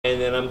And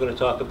then I'm going to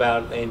talk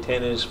about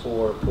antennas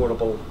for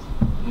portable,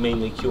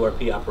 mainly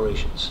QRP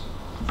operations.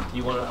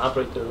 You want to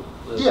operate the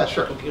Yeah,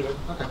 sure. computer?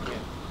 Okay.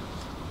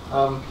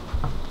 Yeah.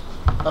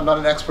 I'm not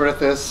an expert at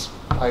this.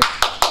 I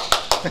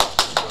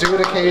do it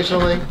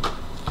occasionally,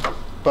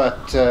 but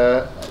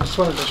I just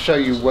wanted to show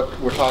you what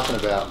we're talking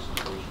about.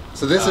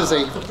 So this is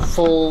a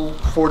full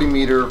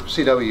 40-meter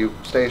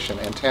CW station.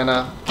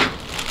 Antenna,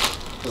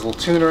 there's a little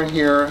tuner in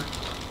here,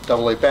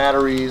 AA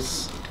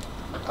batteries,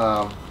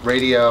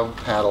 radio,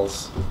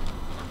 paddles.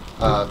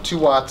 2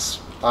 watts.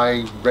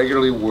 I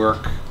regularly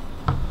work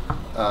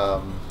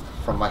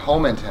from my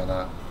home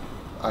antenna.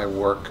 I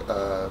work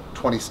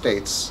 20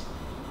 states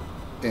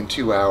in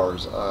 2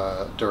 hours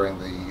during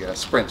the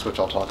sprints, which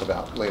I'll talk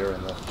about later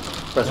in the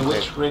presentation. And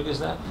which rig is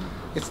that?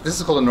 This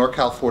is called a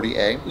NorCal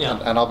 40A, yeah.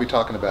 and I'll be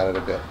talking about it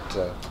a bit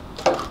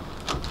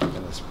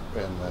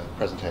in the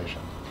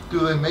presentation. Do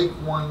they make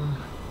one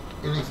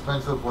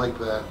inexpensive like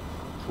that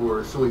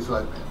for silly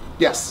sideband?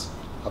 Yes,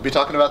 I'll be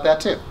talking about that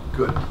too.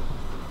 Good.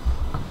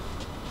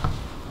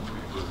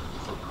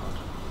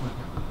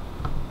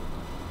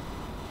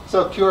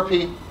 So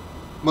QRP,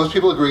 most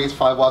people agree it's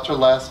 5 watts or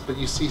less, but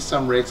you see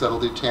some rigs that'll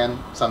do 10,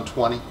 some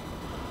 20.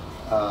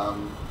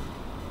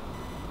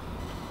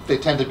 They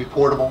tend to be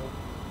portable,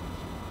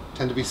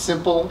 tend to be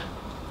simple,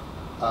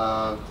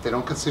 they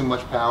don't consume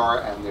much power,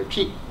 and they're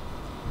cheap.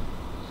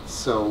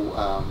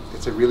 So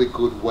it's a really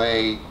good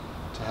way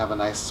to have a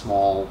nice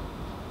small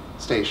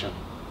station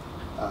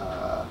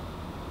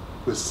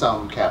with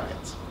some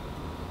caveats.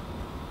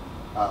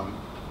 I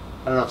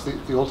don't know if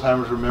the old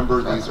timers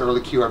remember these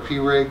early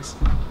QRP rigs.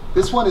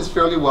 This one is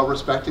fairly well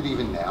respected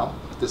even now.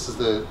 This is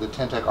the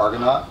Ten-Tech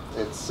Argonaut.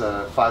 It's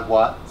 5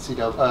 watt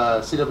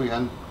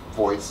CWN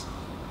voice.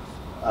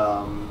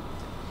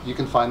 You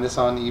can find this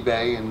on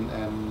eBay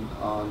and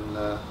on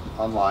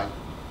online.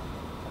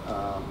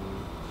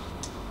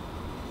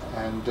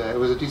 And it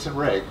was a decent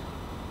rig.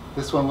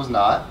 This one was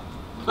not.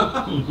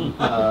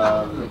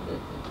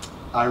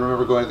 I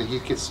remember going to the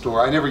Heathkit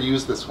store. I never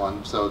used this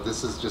one, so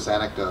this is just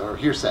anecdote or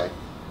hearsay.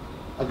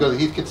 I'd go to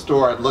the Heathkit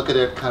store, I'd look at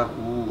it, kind of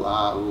ooh,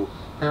 ah, ooh.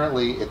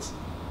 Apparently it's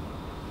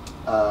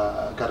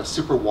got a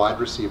super wide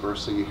receiver,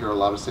 so you hear a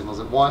lot of signals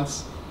at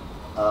once,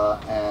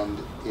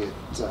 and it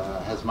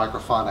has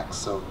microphonics,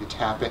 so you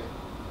tap it,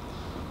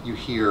 you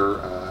hear,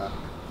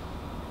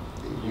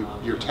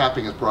 your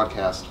tapping is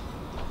broadcast.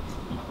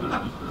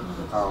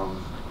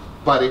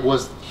 But it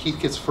was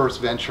Heathkit's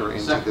first venture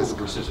into this.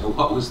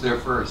 What was their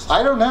first?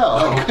 I don't know.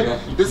 Oh, okay.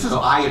 This is.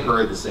 So I had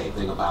heard the same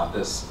thing about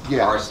this.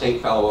 Yeah. Our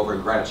estate fellow over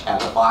in Greenwich had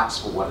a box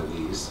for one of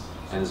these,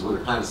 and as we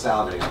were kind of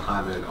salivating, I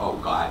commented, "Oh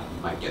God,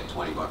 you might get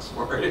 $20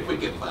 for it if we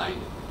can find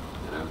it."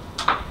 You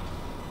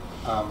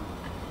know.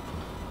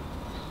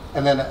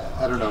 And then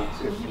I don't know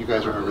if you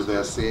guys remember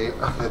this, the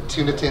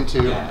Tuna Tin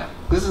 2. Yeah.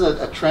 This is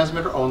a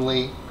transmitter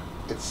only.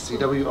 It's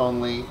CW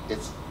only.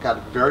 It's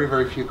got very,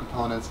 very few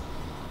components.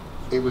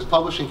 It was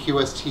published in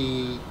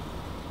QST,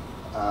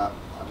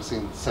 obviously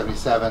in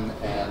 '77,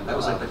 and that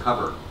was like the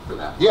cover for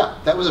that. Yeah,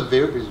 that was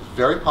it was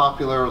very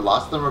popular.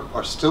 Lots of them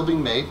are still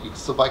being made. You can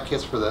still buy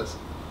kits for this.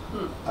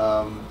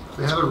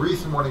 They had a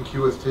recent one in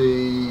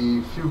QST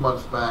a few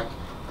months back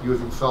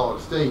using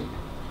solid state.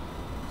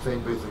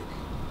 Same basic.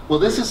 Well,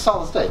 this is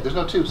solid state. There's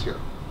no tubes here.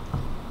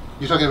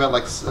 You're talking about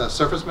like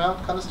surface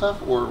mount kind of stuff,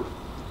 or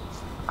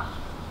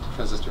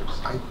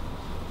transistors? I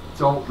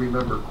don't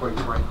remember, quite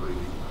frankly.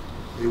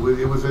 It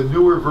was a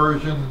newer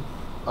version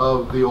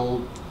of the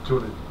old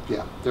Tuna.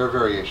 Yeah, there are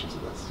variations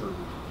of this.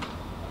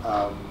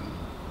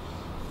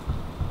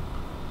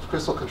 It's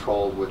crystal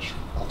controlled, which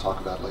I'll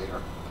talk about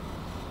later.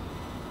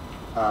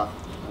 I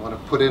want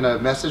to put in a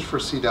message for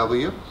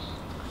CW.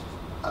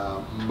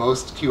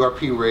 Most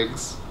QRP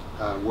rigs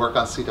work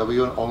on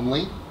CW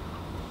only.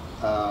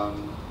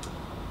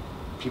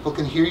 People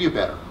can hear you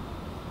better.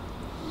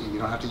 You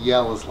don't have to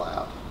yell as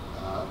loud.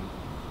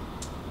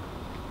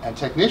 And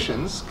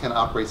technicians can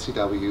operate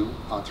CW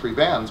on 3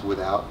 bands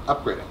without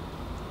upgrading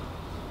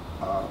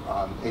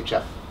on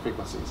HF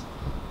frequencies.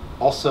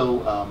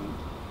 Also,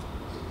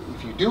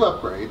 if you do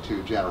upgrade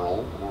to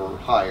general or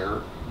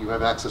higher, you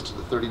have access to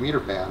the 30-meter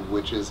band,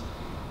 which is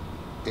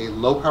a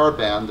low-power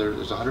band.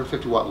 There's a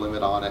 150-watt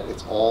limit on it.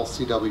 It's all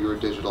CW or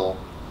digital.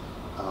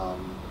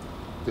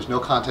 There's no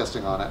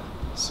contesting on it,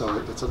 so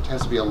it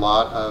tends to be a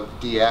lot of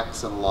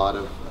DX and a lot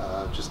of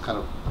just kind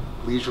of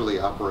leisurely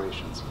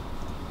operations.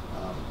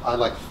 I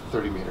like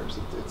 30 meters.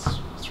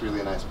 It's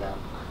really a nice band.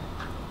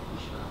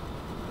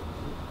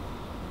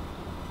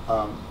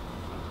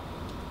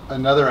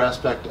 Another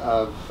aspect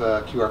of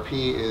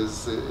QRP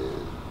is a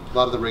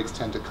lot of the rigs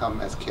tend to come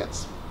as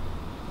kits.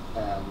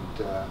 And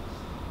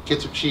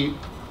kits are cheap.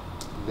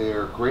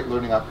 They're great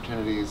learning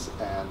opportunities.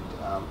 And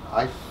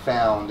I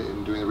found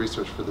in doing the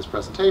research for this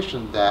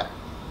presentation that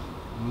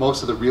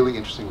most of the really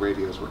interesting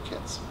radios were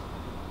kits.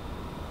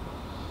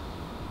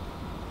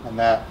 And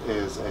that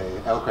is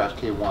a Elecraft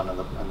K1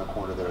 in the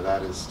corner there.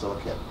 That is still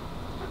a kit.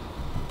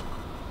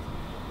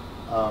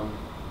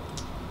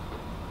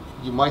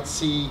 You might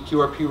see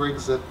QRP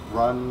rigs that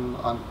run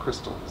on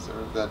crystals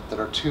or that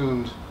are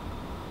tuned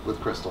with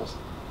crystals.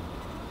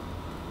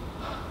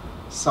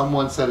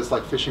 Someone said it's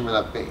like fishing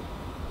without bait.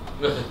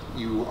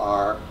 You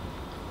are,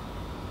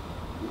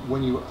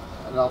 when you,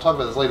 and I'll talk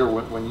about this later,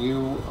 when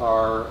you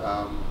are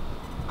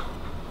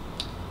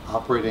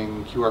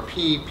operating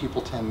QRP,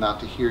 people tend not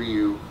to hear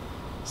you,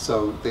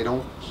 so they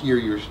don't hear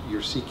your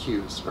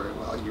CQs very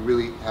well. You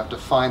really have to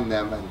find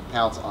them and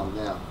pounce on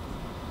them.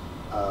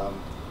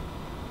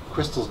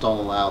 Crystals don't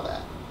allow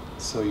that.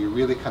 So you're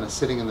really kind of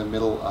sitting in the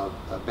middle of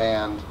a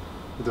band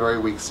with a very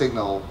weak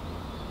signal,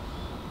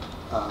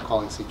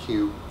 calling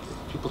CQ.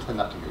 People tend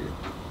not to hear you.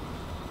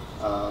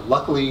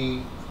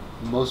 Luckily,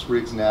 most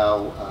rigs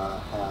now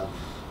have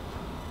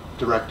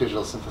direct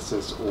digital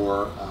synthesis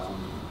or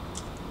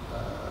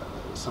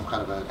some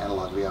kind of an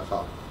analog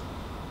VFO.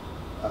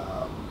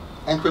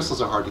 And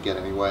crystals are hard to get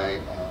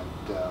anyway,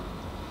 and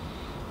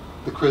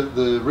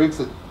the rigs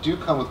that do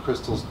come with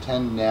crystals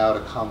tend now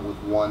to come with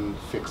one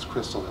fixed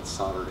crystal that's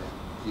soldered in.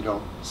 You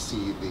don't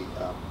see the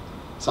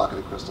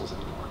socketed crystals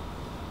anymore.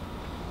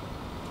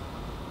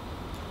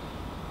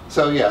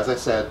 So yeah, as I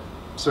said,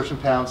 search and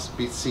pounce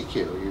beats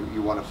CQ.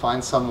 You want to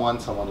find someone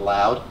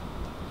loud,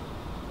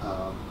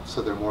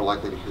 so they're more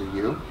likely to hear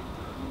you,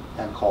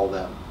 and call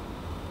them.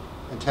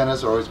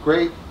 Antennas are always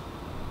great.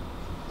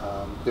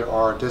 There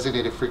are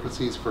designated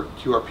frequencies for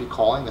QRP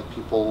calling that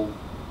people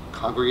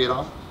congregate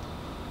on,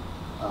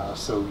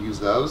 so use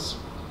those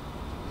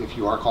if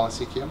you are calling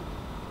CQ.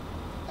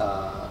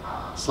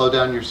 Slow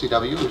down your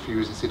CW if you're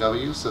using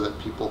CW so that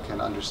people can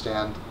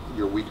understand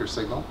your weaker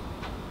signal,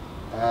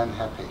 and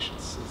have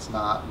patience. It's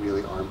not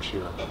really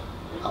armchair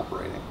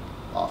operating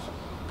often.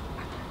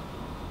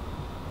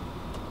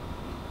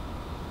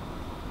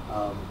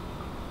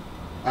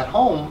 At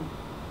home,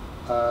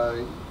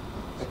 a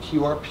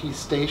QRP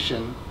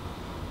station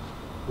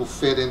will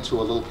fit into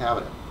a little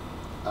cabinet.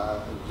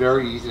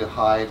 Very easy to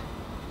hide.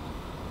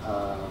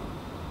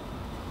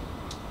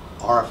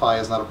 RFI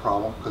is not a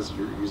problem because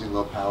you're using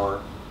low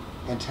power.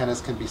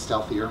 Antennas can be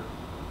stealthier.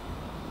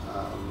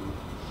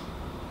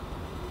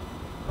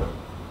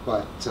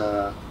 But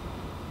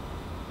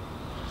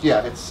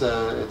yeah, it's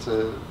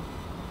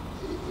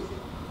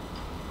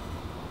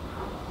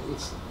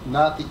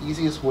not the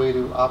easiest way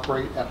to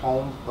operate at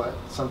home, but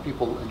some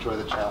people enjoy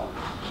the challenge.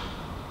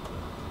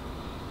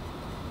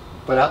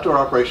 But outdoor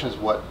operation is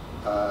what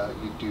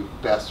you do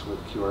best with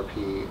QRP,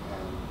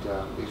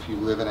 and if you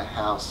live in a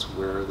house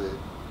where the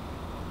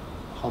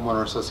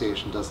homeowner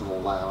association doesn't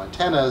allow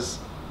antennas,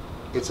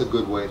 it's a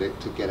good way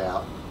to get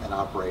out and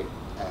operate,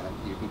 and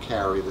you can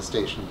carry the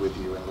station with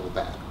you in a little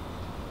bag.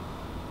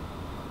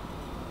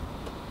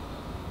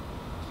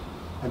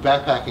 And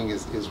backpacking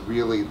is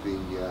really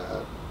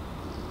the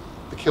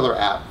killer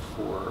app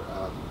for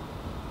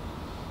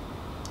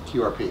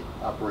QRP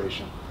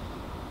operation.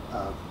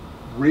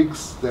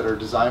 Rigs that are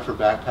designed for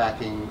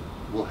backpacking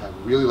will have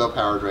really low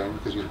power drain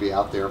because you're going to be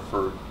out there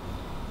for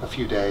a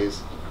few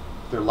days.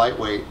 They're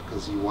lightweight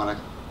because you don't want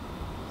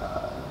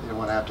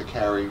to have to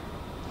carry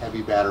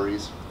heavy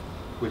batteries,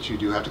 which you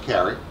do have to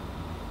carry.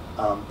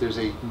 There's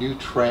a new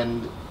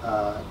trend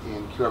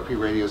in QRP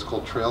radios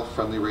called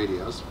trail-friendly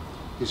radios.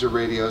 These are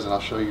radios, and I'll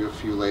show you a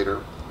few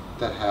later,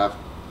 that have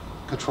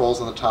controls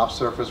on the top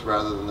surface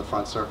rather than the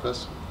front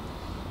surface,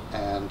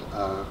 and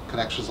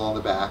connections along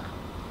the back.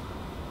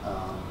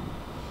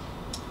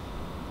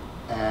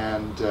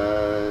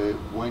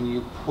 When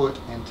you put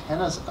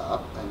antennas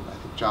up, and I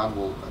think John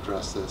will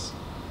address this,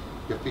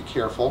 you have to be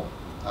careful.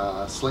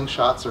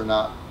 Slingshots are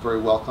not very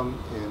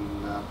welcome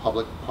in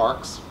public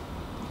parks.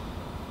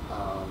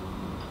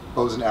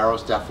 Bows and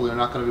arrows definitely are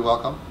not going to be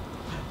welcome.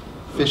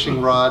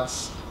 Fishing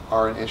rods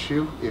are an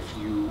issue if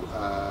you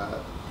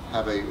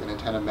have an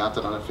antenna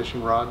mounted on a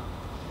fishing rod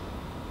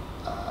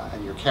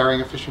and you're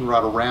carrying a fishing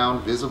rod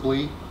around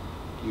visibly.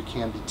 You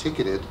can be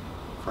ticketed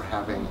for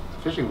having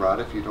a fishing rod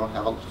if you don't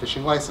have a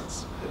fishing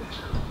license.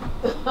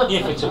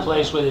 If it's a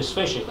place where there's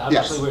fishing,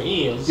 obviously Yes. where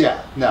he is.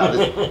 Yeah, no,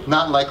 there's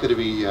not likely to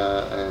be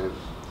a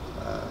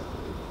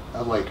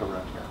lake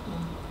around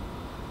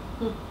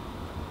here.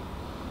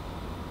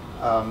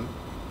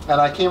 And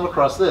I came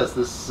across this.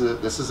 This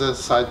is a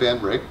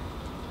sideband rig,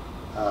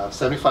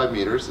 75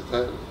 meters.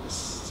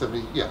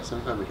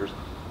 75 meters.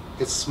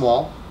 It's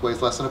small,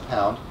 weighs less than a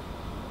pound.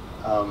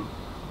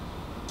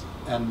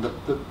 And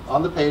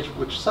on the page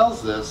which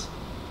sells this,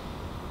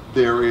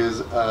 there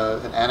is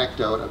an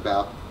anecdote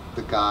about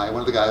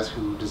one of the guys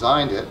who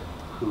designed it,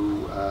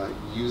 who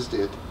used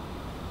it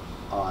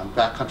on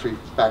backcountry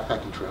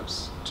backpacking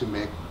trips to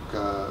make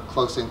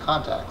close-in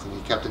contacts, and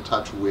he kept in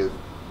touch with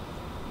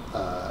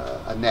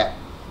a net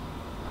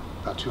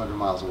about 200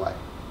 miles away.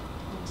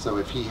 So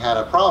if he had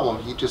a problem,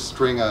 he'd just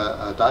string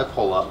a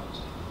dipole up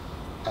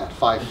at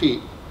 5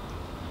 feet,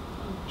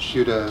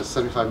 shoot a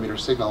 75-meter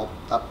signal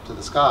up to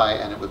the sky,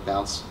 and it would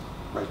bounce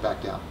right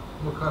back down.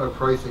 What kind of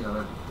pricing on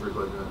a rig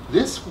like that?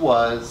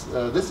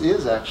 This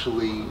is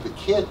actually, the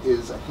kit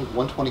is I think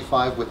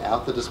 $125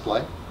 without the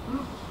display.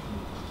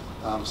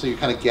 So you're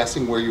kind of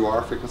guessing where you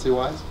are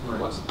frequency-wise. Right.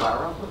 What's the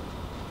power output?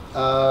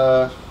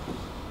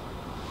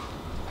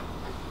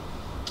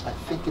 I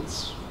think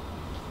it's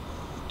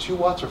 2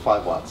 watts or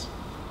 5 watts.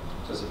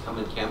 Does it come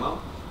in camo?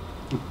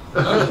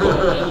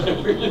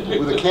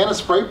 With a can of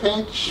spray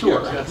paint,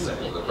 sure. Yeah,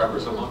 the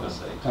rubber's among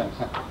us.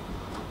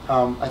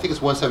 I think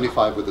it's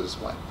 175 with the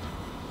display.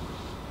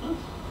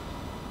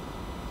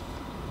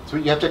 So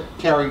you have to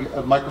carry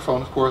a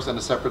microphone, of course, and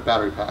a separate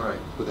battery pack Right.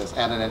 with this,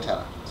 and an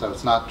antenna. So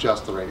it's not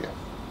just the radio.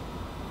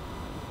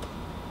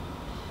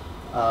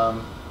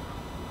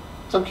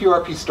 Some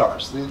QRP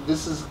stars.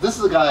 This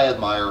is a guy I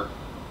admire.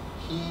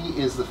 He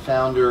is the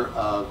founder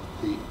of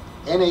the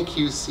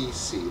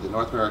NAQCC, the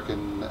North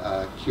American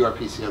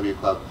QRP CW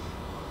Club.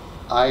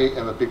 I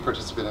am a big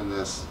participant in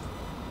this.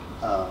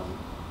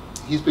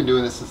 He's been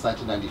doing this since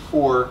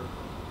 1994.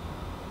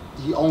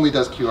 He only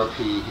does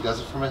QRP. He does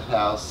it from his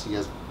house. He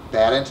has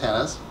bad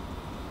antennas.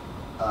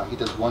 He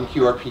does one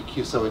QRP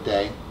QSO a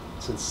day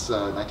since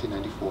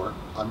 1994,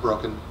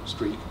 unbroken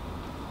streak.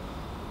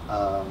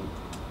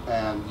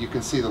 And you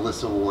can see the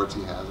list of awards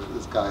he has.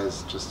 This guy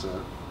is just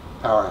a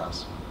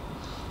powerhouse.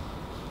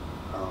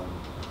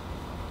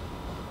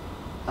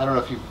 I don't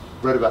know if you've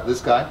read about this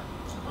guy.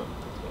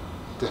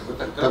 I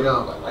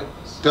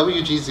like this.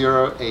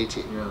 WG0AT.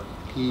 Yeah.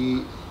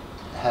 He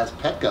has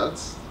pet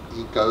goats.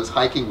 He goes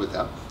hiking with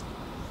them.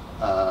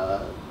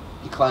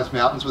 He climbs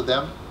mountains with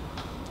them.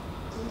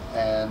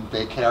 And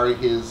they carry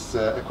his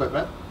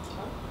equipment.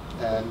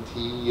 And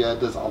he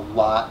does a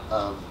lot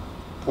of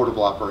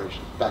portable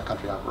operation,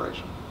 backcountry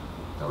operation.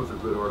 That was a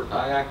good article.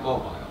 Kayak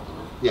mobile.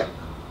 Yeah.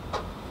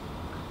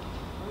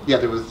 Yeah,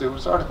 there was an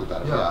article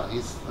about it. Yeah.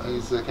 Yeah,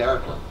 he's a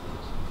character.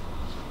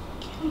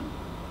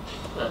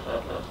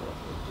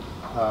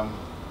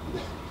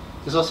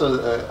 There's also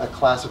a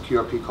class of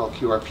QRP called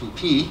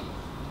QRPP,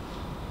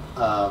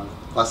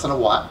 less than a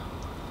watt.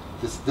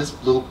 This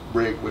little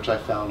rig, which I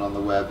found on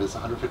the web, is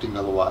 150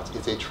 milliwatts.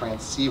 It's a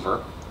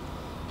transceiver.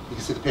 You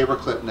can see the paper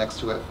clip next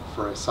to it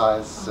for a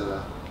size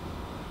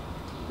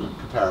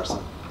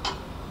comparison.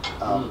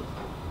 On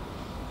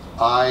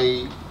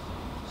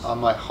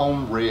my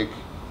home rig,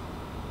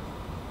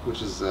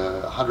 which is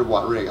a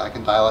 100-watt rig, I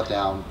can dial it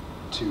down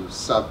to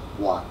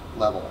sub-watt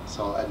level.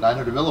 So at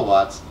 900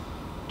 milliwatts,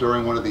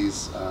 during one of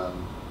these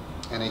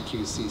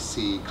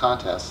NAQCC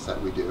contests that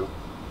we do,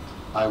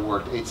 I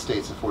worked 8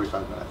 states in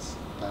 45 minutes,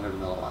 900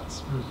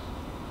 milliwatts.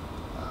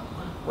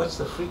 What's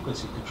the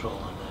frequency control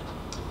on that?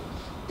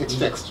 It's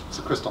fixed. It's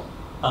a crystal.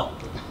 Oh,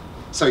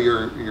 So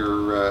you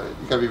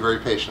got to be very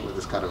patient with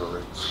this kind of a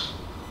rig.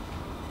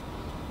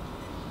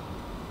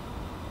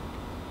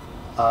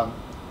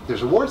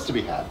 There's awards to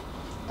be had.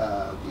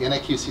 The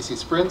NAQCC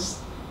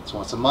Sprints, it's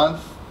once a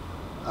month.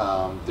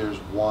 There's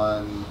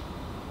one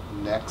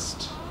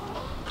next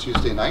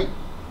Tuesday night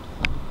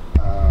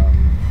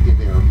in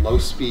their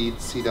low-speed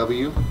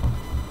CW.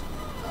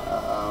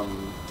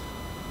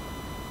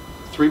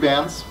 3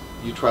 bands.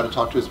 You try to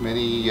talk to as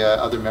many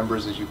other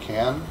members as you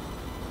can.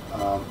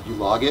 You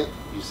log it.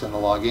 You send the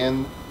log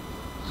in.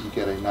 You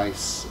get a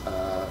nice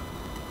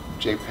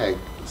JPEG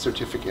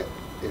certificate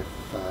if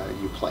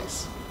you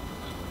place.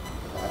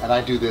 And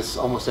I do this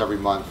almost every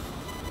month.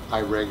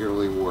 I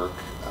regularly work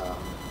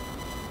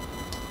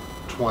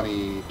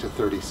 20 to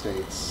 30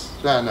 states.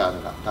 No,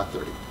 not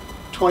 30.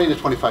 20 to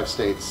 25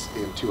 states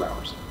in 2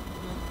 hours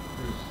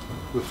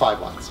with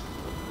 5 watts.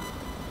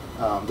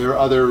 There are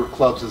other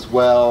clubs as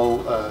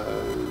well.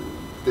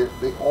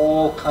 They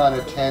all kind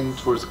of tend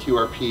towards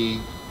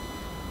QRP.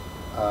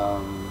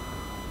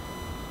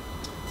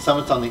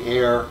 Summits on the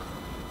Air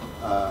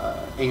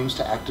aims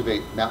to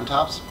activate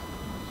mountaintops.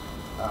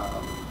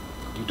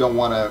 You don't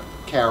want to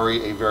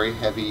carry a very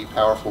heavy,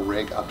 powerful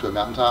rig up to a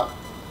mountaintop.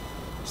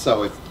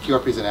 So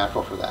QRP is a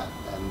natural for that.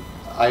 And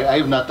I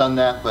have not done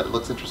that, but it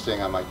looks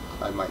interesting. I might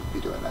be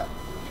doing that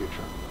in the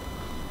future.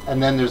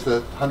 And then there's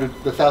the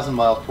 1,000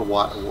 miles per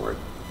watt award.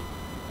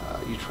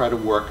 You try to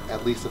work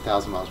at least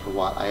 1,000 miles per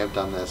watt. I have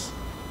done this.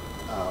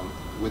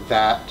 With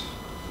that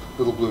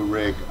little blue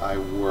rig, I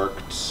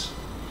worked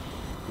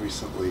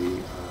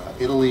recently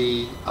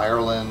Italy,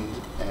 Ireland,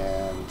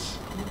 and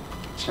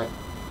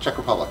Czech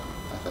Republic,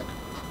 I think,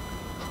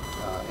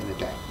 in a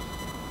day.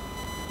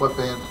 What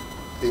band?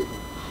 It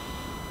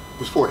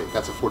was 40.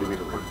 That's a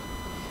 40-meter rig.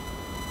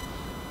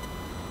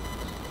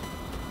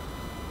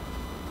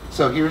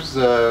 So here's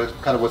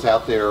kind of what's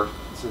out there.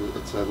 It's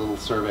a little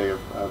survey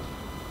of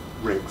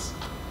rigs.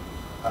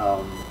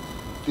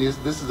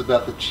 This is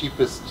about the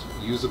cheapest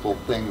usable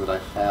thing that I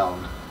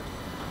found.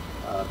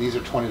 These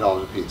are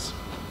 $20 a piece,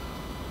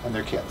 and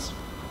they're kits.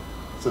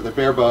 So they're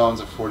bare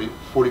bones of 40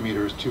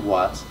 meters, 2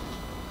 watts.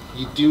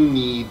 You do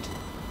need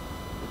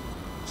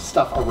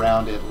stuff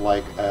around it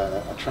like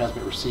a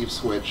transmit-receive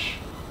switch,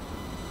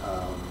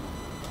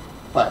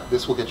 but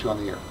this will get you on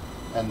the air.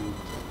 And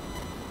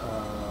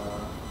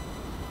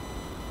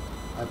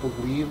I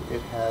believe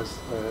it has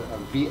a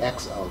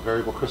VXO,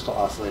 variable crystal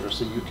oscillator,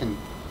 so you can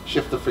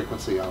shift the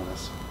frequency on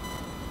this.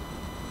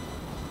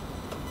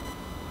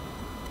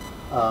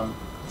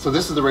 So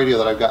this is the radio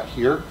that I've got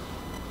here.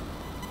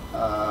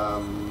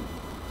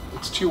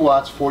 It's 2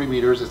 watts, 40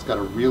 meters. It's got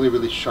a really,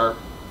 really sharp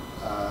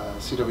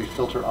CW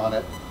filter on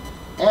it.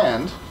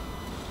 And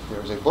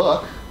there's a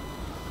book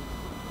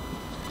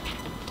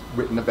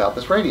written about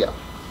this radio.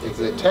 It's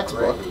a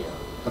textbook.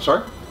 I'm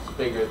sorry? It's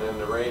bigger than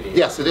the radio.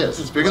 Yes, it is.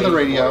 It's bigger than the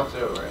Weighs radio. more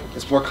too, right?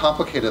 It's more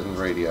complicated than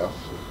the radio.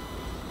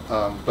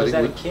 But Is that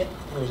a would- kit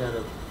or is that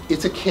a?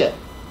 It's a kit.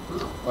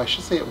 Well, I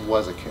should say it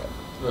was a kit.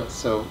 Right.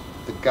 So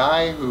the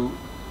guy who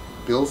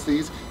builds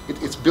these,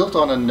 it's built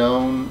on a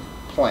known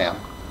plan,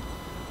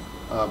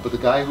 but the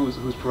guy who's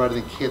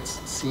providing the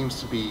kits seems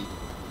to be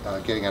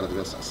getting out of the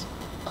business.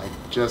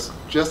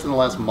 Just in the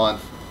last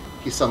month,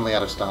 he's suddenly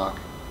out of stock,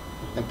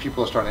 and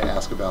people are starting to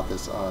ask about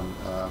this on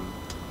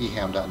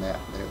eham.net.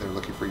 They're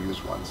looking for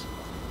used ones.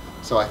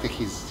 So I think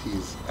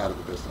he's out of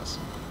the business.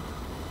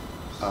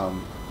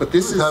 But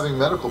this He's is having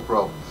medical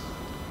problems.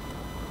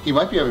 he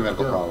might be having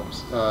medical Yeah.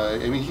 problems.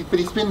 I mean,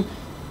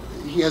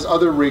 he has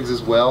other rigs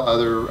as well,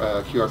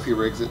 other QRP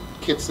rigs,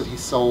 kits that he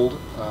sold,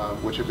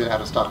 which have been out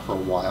of stock for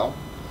a while.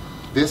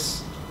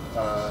 This,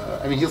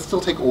 I mean, he'll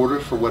still take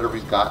orders for whatever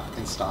he's got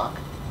in stock,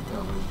 Yeah,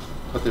 I mean,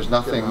 but there's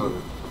Getting out of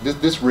nothing.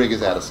 This rig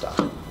is out of stock.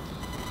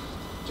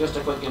 Just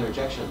a quick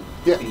interjection.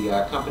 Yeah.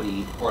 The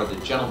company, or the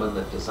gentleman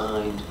that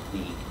designed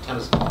the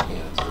tennis ball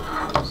cannons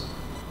that we use,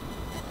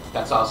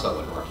 that's also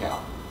a NorCal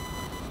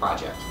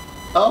project.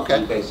 Oh, okay.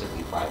 He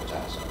basically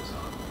privatized on his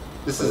own.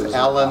 This So it is was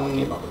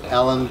came up with that.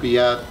 Alan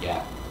Biat.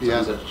 Yeah. So Yeah.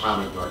 he's a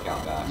prominent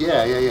NorCal guy.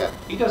 Yeah.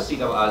 He does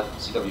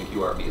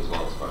CWQRP as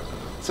well, as far as I know.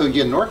 So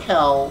yeah,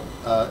 NorCal,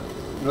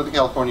 Northern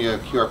California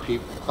QRP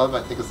Club,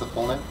 I think is the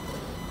full name.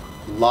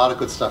 A lot of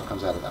good stuff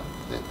comes out of them.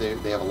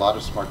 They have a lot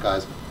of smart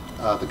guys.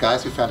 The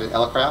guys who founded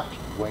Elecraft,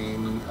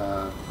 Wayne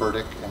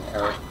Burdick and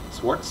Eric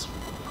Swartz,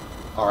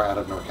 are out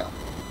of NorCal.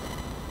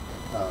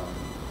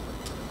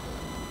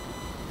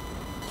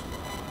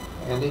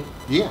 Andy?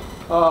 Yeah.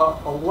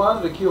 A lot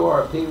of the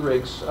QRP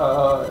rigs,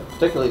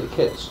 particularly the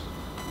kits,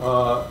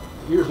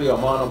 usually are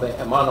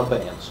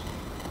monobands.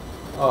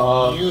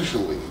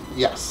 Usually,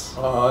 yes.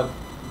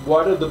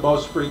 What are the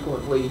most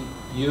frequently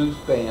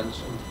used bands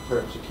in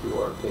terms of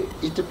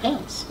QRP? It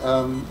depends.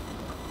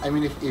 I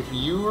mean, if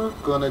you're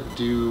going to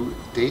do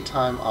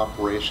daytime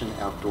operation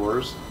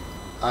outdoors,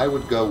 I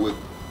would go with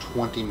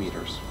 20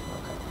 meters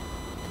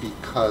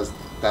because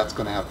that's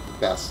going to have the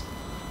best.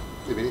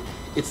 I mean,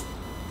 it's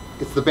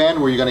the band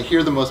where you're going to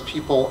hear the most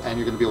people and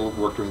you're going to be able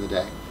to work during the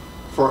day.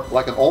 For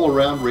like an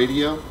all-around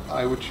radio,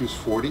 I would choose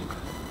 40.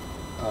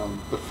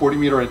 But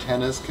 40-meter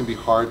antennas can be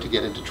hard to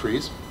get into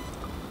trees.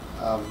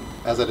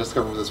 As I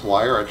discovered with this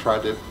wire, I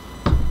tried to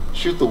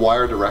shoot the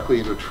wire directly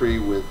into a tree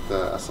with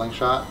a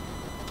slingshot,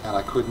 and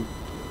I couldn't.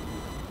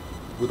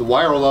 With the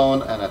wire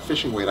alone and a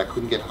fishing weight, I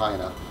couldn't get high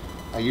enough.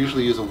 I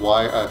usually use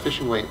a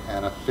fishing weight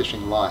and a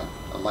fishing line,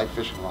 a light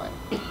fishing line.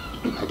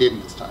 I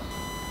didn't this time.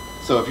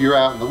 So if you're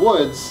out in the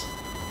woods,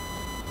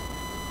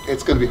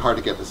 it's going to be hard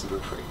to get this into a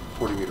tree,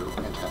 40-meter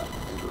antenna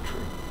into a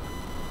tree.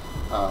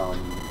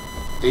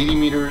 80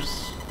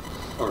 meters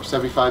or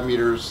 75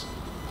 meters,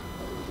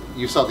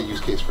 you saw the use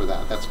case for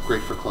that. That's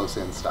great for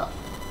close-in stuff.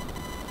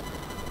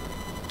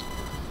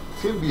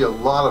 seem to be a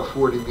lot of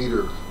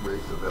 40-meter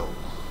rigs available.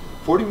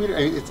 40-meter,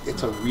 I mean,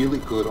 it's a really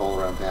good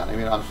all-around band. I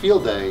mean, on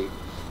field day,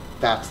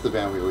 that's the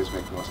band we always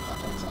make the most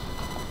contacts on.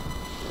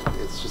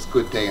 It's just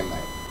good day and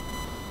night.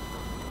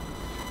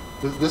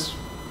 This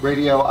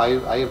radio,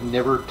 I have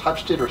never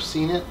touched it or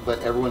seen it, but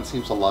everyone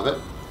seems to love it.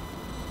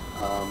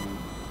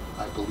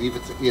 I believe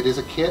it is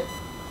a kit,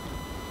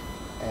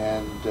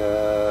 and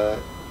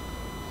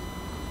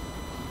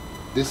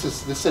this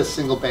says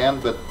single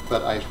band, but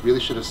I really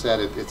should have said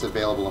it's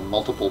available in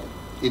multiple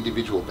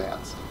individual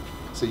bands,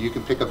 so you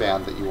can pick a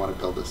band that you want to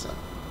build this in.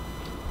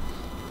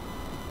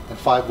 And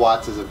 5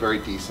 watts is a very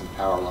decent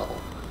power level.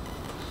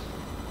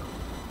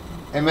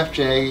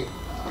 MFJ,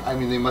 I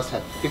mean, they must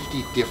have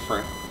 50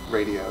 different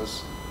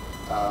radios.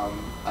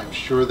 I'm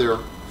sure they're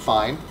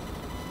fine.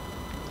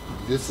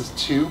 This is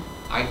 2.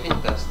 I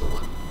think that's the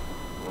one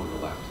on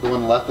the left. The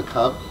one left, the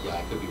Cub. Yeah,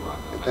 I could be wrong.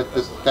 though. I think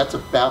the one. That's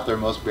about their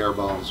most bare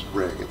bones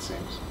rig, it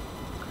seems.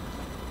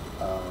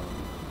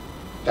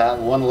 That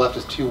one on the left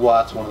is 2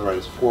 watts, one on the right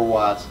is 4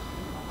 watts.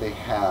 They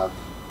have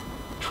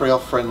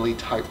trail-friendly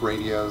type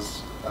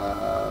radios.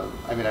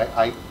 I mean,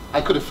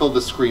 I could have filled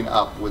the screen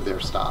up with their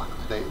stock.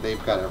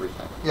 They've got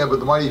everything. Yeah, but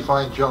the Mighty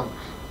Fine Junk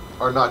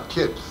are not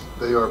kits.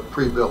 They are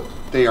pre-built.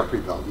 They are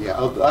pre-built, yeah.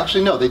 Oh,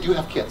 actually, no, they do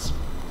have kits.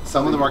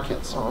 Some of them are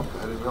kits. Oh, okay.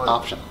 I didn't realize.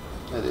 Option.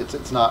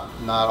 It's not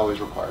always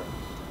required.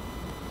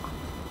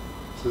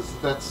 So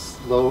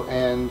that's low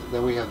end.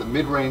 Then we have the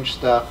mid-range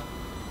stuff.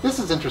 This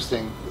is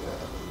interesting.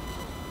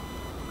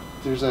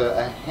 There's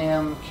a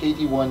ham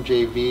KD1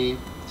 JV,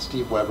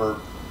 Steve Weber,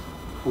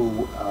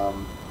 who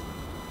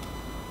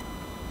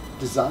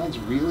designs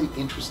really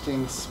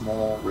interesting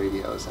small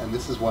radios, and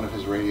this is one of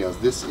his radios.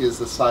 This is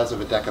the size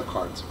of a deck of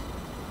cards.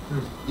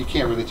 You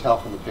can't really tell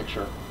from the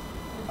picture.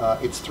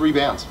 It's 3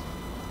 bands,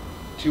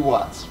 2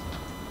 watts.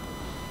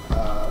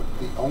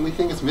 The only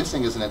thing it's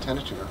missing is an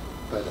antenna tuner,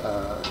 but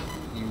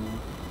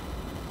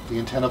the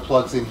antenna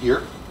plugs in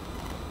here,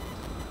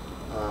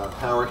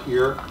 power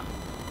here,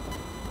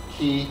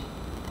 key,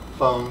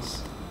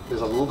 phones.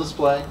 There's a little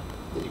display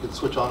that you can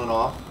switch on and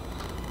off,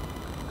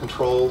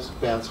 controls,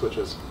 band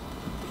switches.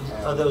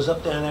 Are those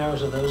up-down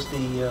arrows, are those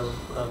the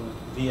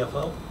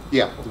VFO?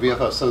 Yeah, the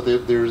VFO. So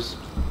there's,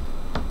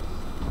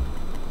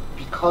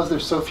 because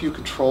there's so few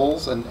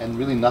controls and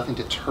really nothing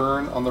to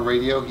turn on the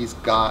radio, he's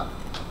got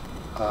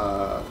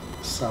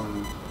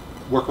some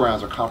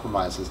workarounds or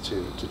compromises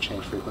to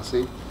change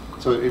frequency.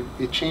 So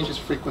it changes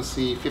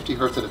frequency 50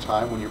 hertz at a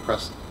time when you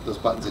press those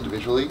buttons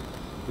individually.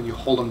 When you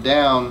hold them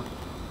down,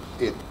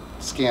 it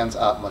scans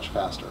up much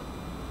faster,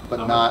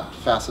 but not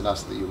fast enough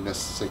so that you miss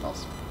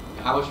signals.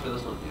 How much for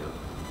this one? Yeah.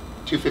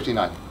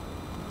 $259.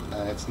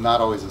 It's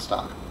not always in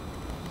stock.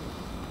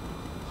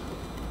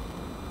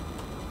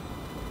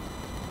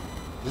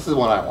 This is the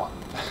one I want.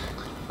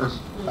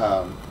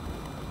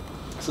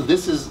 So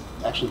this is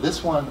actually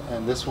this one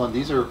and this one.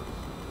 These are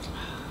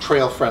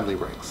trail-friendly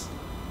rigs.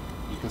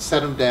 You can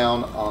set them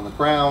down on the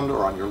ground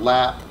or on your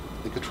lap.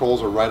 The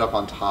controls are right up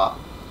on top,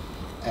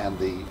 and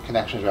the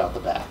connections are out the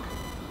back.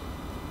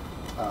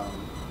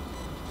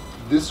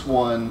 This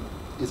one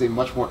is a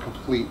much more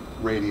complete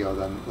radio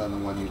than the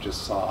one you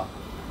just saw.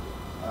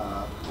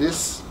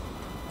 This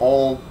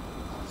all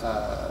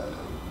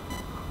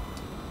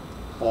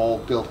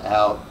built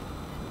out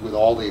with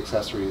all the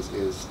accessories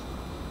is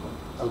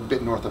a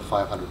bit north of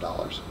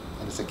 $500,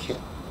 and it's a kit.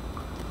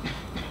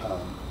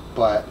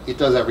 But it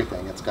does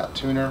everything. It's got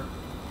tuner,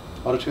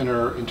 auto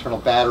tuner, internal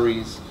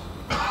batteries.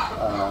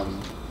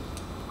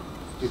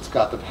 It's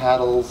got the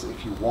paddles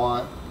if you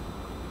want.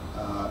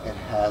 It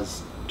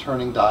has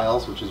turning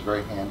dials, which is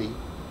very handy,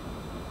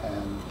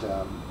 and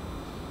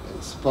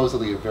it's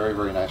supposedly a very,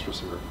 very nice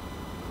receiver.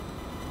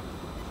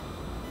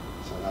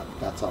 So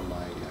that's on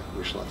my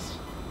wish list.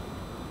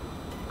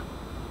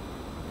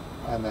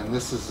 And then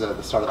this is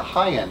the start of the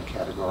high-end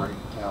category.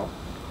 Now,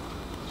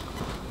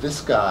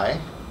 this guy,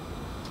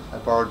 I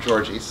borrowed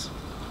Georgie's.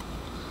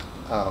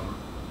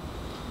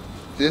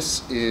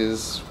 This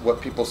is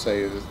what people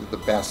say is the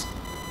best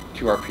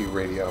QRP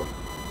radio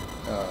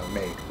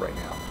made right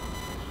now.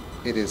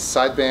 It is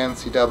sideband,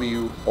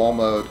 CW, all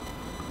mode,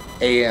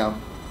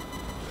 AM,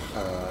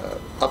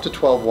 up to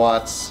 12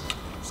 watts.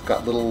 It's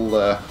got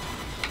little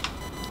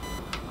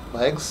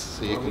legs,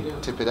 so you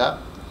can tip it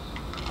up.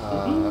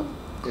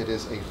 It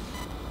is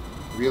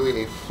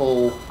really a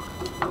full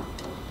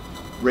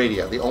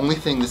radio. The only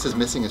thing this is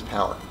missing is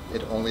power.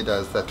 It only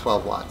does that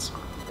 12 watts.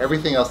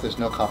 Everything else, there's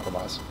no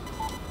compromise.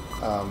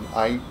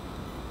 I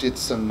did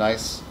some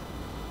nice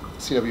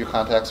CW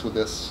contacts with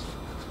this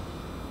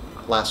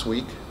last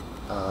week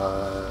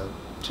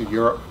to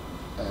Europe,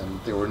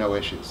 and there were no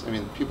issues. I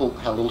mean, people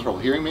had a little trouble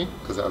hearing me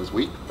because I was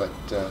weak, but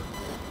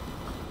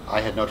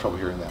I had no trouble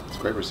hearing them. It's a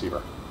great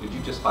receiver. Did you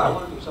just buy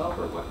one yourself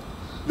or what?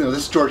 No,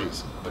 this is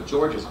Georgie's. But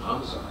George's,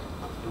 I'm sorry.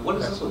 And what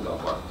does this one go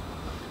for?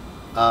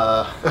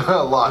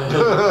 A lot.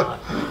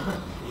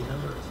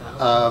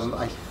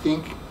 I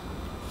think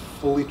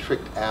fully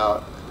tricked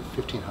out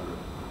 1,500.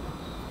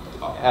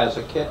 As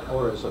a kit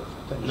or as a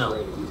finished No.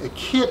 radio? A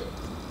kit,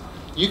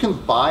 you can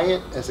buy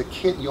it as a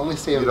kit. You only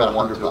save You about don't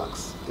want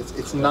 $100.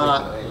 It's It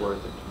not. ain't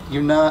worth it.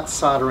 You're not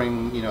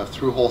soldering,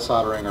 through-hole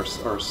soldering or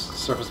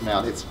surface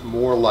mount. It's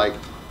more like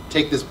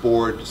take this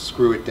board,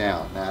 screw it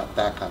down.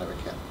 That kind of a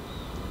kit.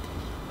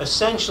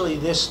 Essentially,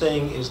 this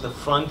thing is the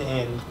front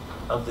end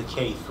of the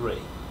K3.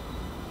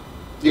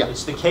 Yeah.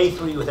 It's the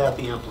K3 without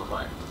the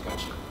amplifier.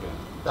 Gotcha.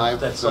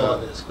 That's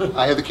all it is.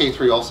 I have the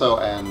K3 also,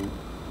 and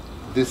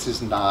this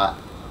is not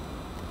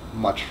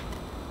much.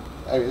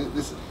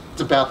 It's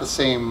about the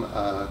same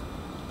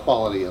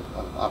quality of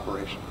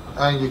operation.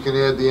 And you can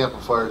add the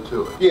amplifier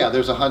to it. Yeah,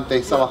 they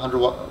sell a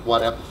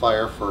 100-watt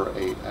amplifier for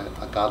a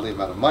godly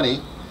amount of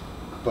money,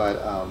 but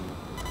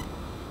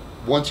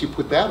once you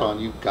put that on,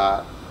 you've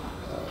got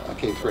a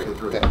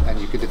K3, and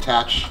you could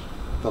detach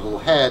the little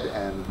head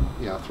and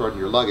throw it in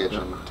your luggage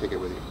and take it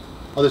with you.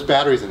 Oh, there's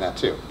batteries in that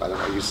too, by the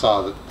way. You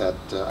saw that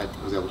I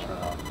was able to turn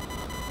it on.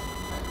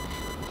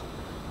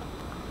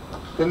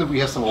 Then we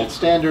have some old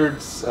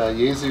standards.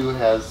 Yaesu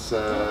has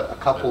a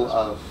couple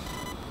of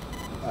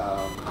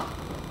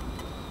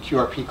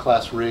QRP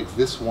class rigs.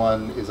 This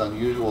one is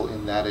unusual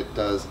in that it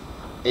does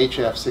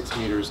HF 6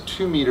 meters,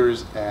 2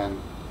 meters, and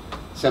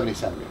 70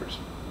 centimeters.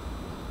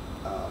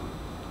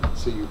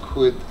 So you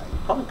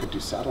probably could do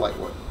satellite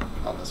work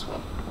on this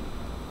one.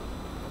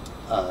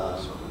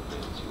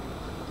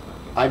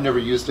 I've never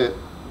used it.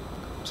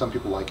 Some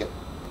people like it.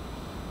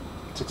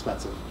 It's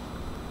expensive.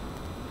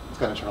 It's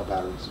got internal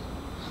batteries.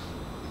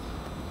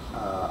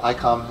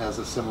 ICOM has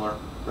a similar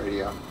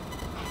radio,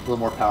 a little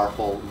more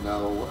powerful.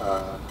 No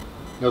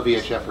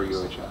VHF or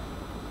UHF.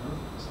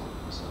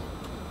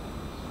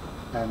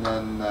 And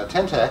then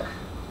Tentec,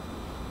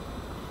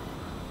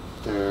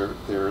 they're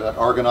that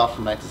Argonaut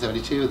from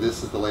 1972.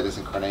 This is the latest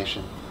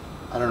incarnation.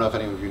 I don't know if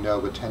any of you know,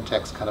 but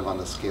Tentec's kind of on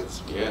the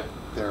skids. Yeah.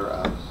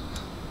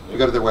 You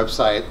go to their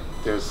website,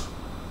 there's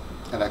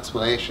an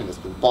explanation. It's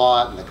been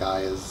bought, and the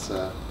guy is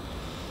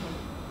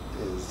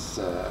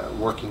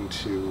working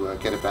to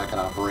get it back in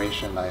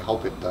operation. I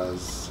hope it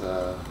does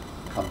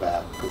come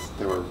back, because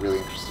they were really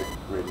interesting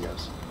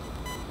radios.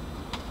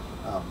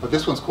 But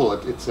this one's cool.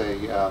 It's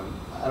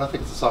I don't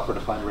think it's a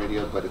software-defined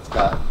radio, but it's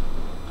got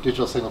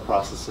digital signal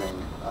processing.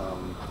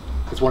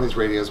 It's one of these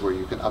radios where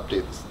you can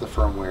update the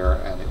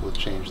firmware and it will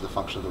change the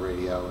function of the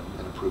radio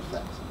and improve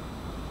things.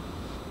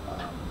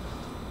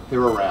 They're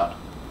around.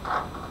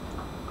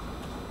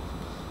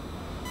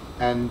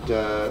 And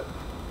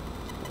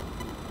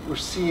we're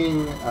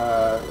seeing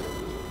a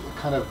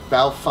kind of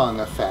Baofeng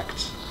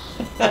effect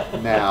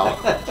now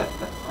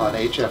on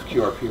HF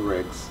QRP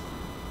rigs.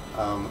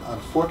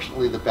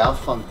 Unfortunately, the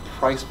Baofeng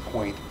price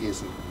point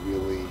isn't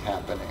really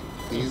happening.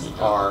 These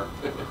are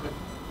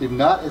they're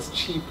not as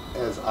cheap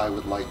as I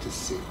would like to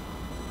see.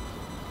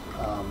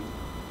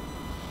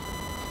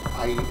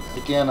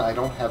 I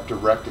don't have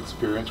direct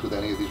experience with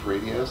any of these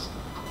radios.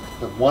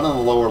 The one on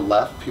the lower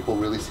left, people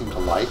really seem to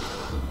like.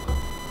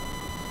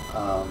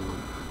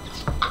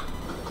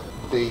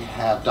 They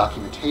have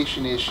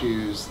documentation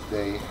issues,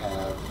 they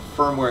have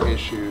firmware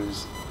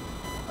issues,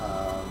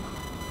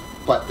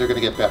 but they're going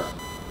to get better.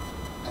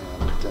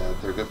 And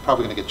they're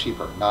probably going to get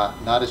cheaper.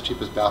 Not as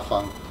cheap as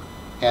Baofeng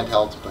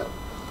handhelds, but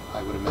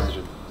I would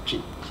imagine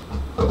cheap.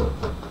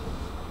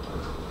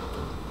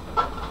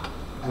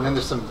 And then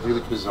there's some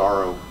really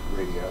bizarro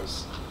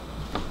radios.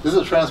 This is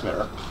a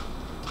transmitter.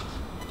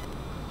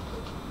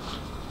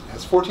 It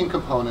has 14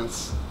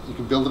 components. You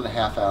can build it in a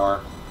half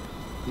hour.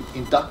 The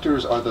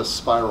inductors are the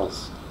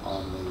spirals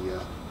on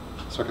the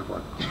circuit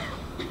board.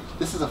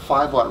 This is a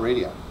 5-watt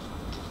radio,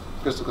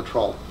 crystal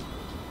control.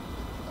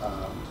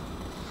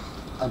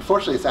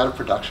 Unfortunately, it's out of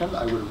production.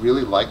 I would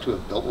really like to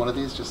have built one of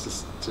these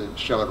just to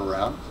show it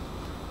around.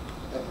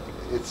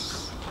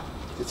 It's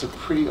a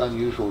pretty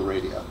unusual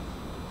radio.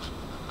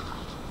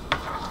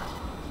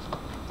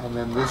 And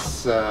then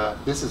this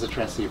is a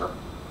transceiver,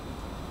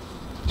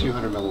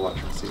 200 milliwatt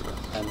transceiver,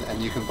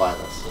 and you can buy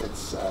this.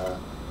 It's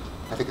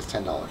I think it's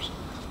 $10.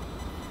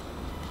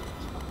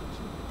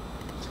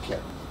 It's a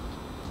kit.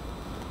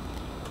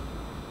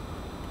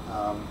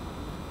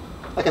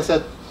 Like I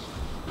said,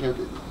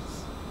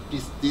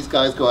 these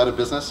guys go out of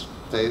business.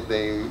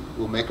 They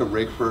will make a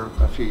rig for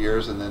a few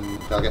years and then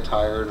they'll get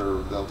tired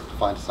or they'll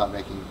find it's not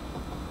making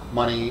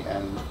money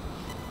and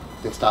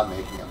they stop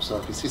making them. So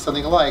if you see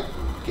something you like,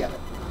 get it.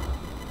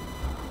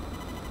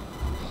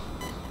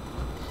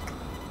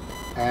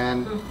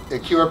 And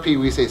at QRP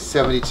we say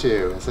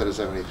 72 instead of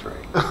 73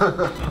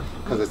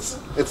 because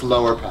it's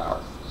lower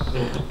power.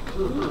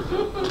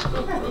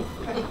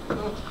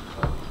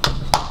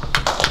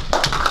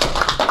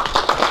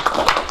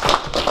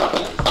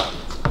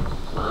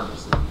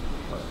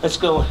 Let's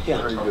go.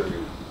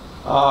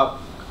 Yeah.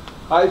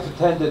 I've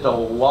attended a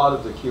lot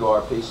of the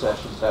QRP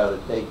sessions out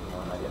at Dayton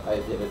when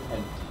I did it,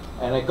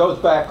 and it goes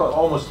back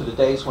almost to the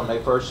days when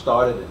they first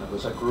started, and it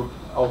was a group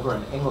over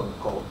in England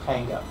called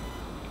Kanga,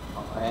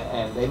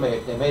 and they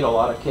made a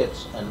lot of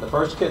kits, and the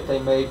first kit they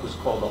made was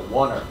called a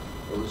oneer.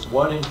 It was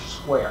 1 inch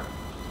square,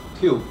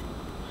 cube.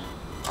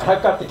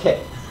 I've got the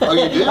kit. Oh,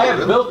 you did? I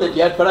haven't built it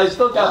yet, but I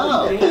still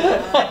got the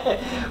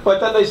kit. But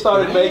then they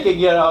started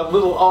making,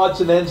 little odds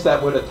and ends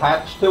that would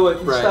attach to it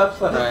and stuff.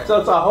 So, so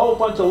it's a whole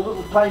bunch of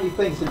little tiny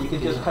things that you can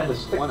just kind of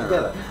stick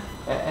together.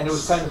 And it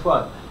was kind of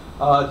fun.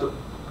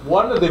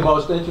 One of the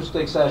most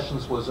interesting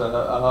sessions was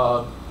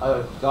a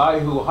guy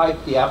who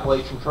hiked the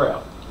Appalachian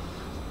Trail.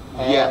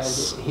 And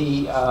yes.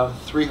 He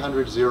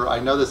 300. I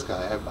know this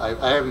guy.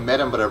 I haven't met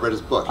him, but I've read his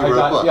book. He wrote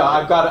a book. Yeah,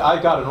 I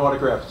got an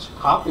autographed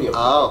copy of it.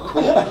 Oh,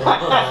 cool.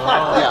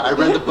 Yeah, I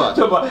read the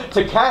book.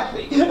 To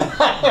Kathy,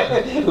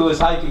 who was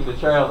hiking the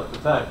trail at the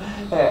time,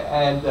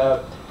 and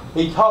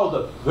he told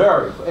a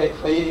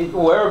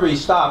wherever he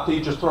stopped,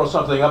 he'd just throw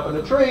something up in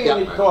a tree and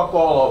he'd talk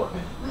all over.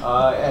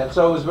 And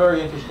so it was a very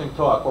interesting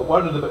talk. But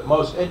one of the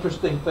most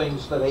interesting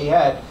things that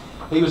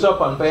he was up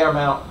on Bear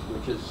Mountain,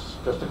 which is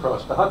just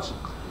across the Hudson.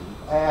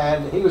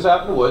 And he was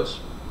out in the woods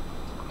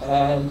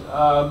and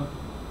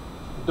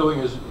doing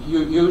his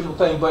usual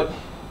thing, but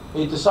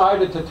he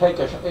decided to take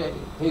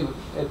he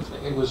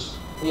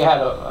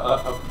had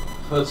a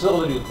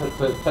facility to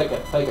take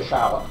a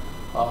shower,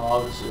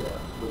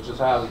 which is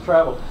how he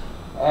traveled.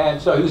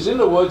 And so he was in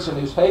the woods and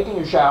he was taking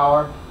a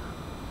shower,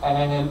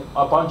 and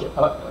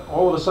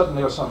all of a sudden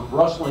there was some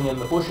rustling in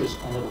the bushes,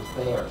 and it was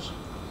bears.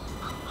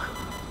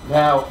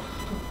 Now,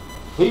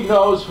 he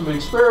knows from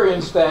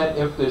experience that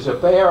if there's a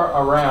bear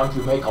around,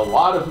 you make a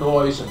lot of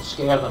noise and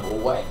scare them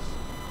away.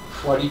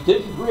 What he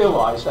didn't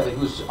realize that he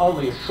was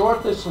only a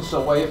short distance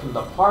away from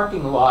the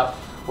parking lot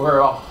where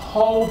a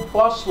whole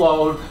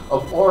busload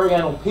of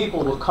Oriental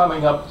people were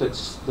coming up to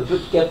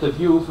get the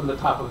view from the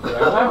top of their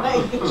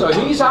mountain. So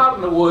he's out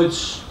in the woods,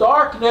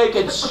 stark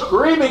naked,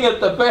 screaming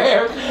at the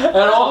bear, and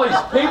all these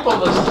people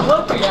are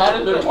looking at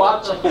him and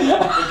watching.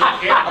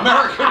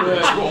 American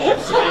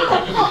rituals.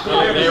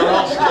 They were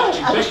all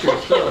snapping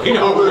pictures too. You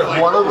know, we're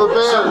like, one of the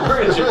bears.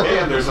 Somewhere in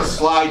Japan, there's a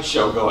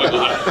slideshow going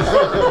on.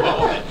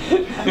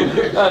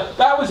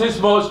 That was his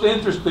most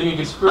interesting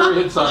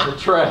experience on the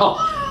trail.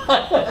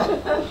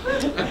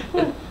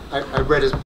 I read his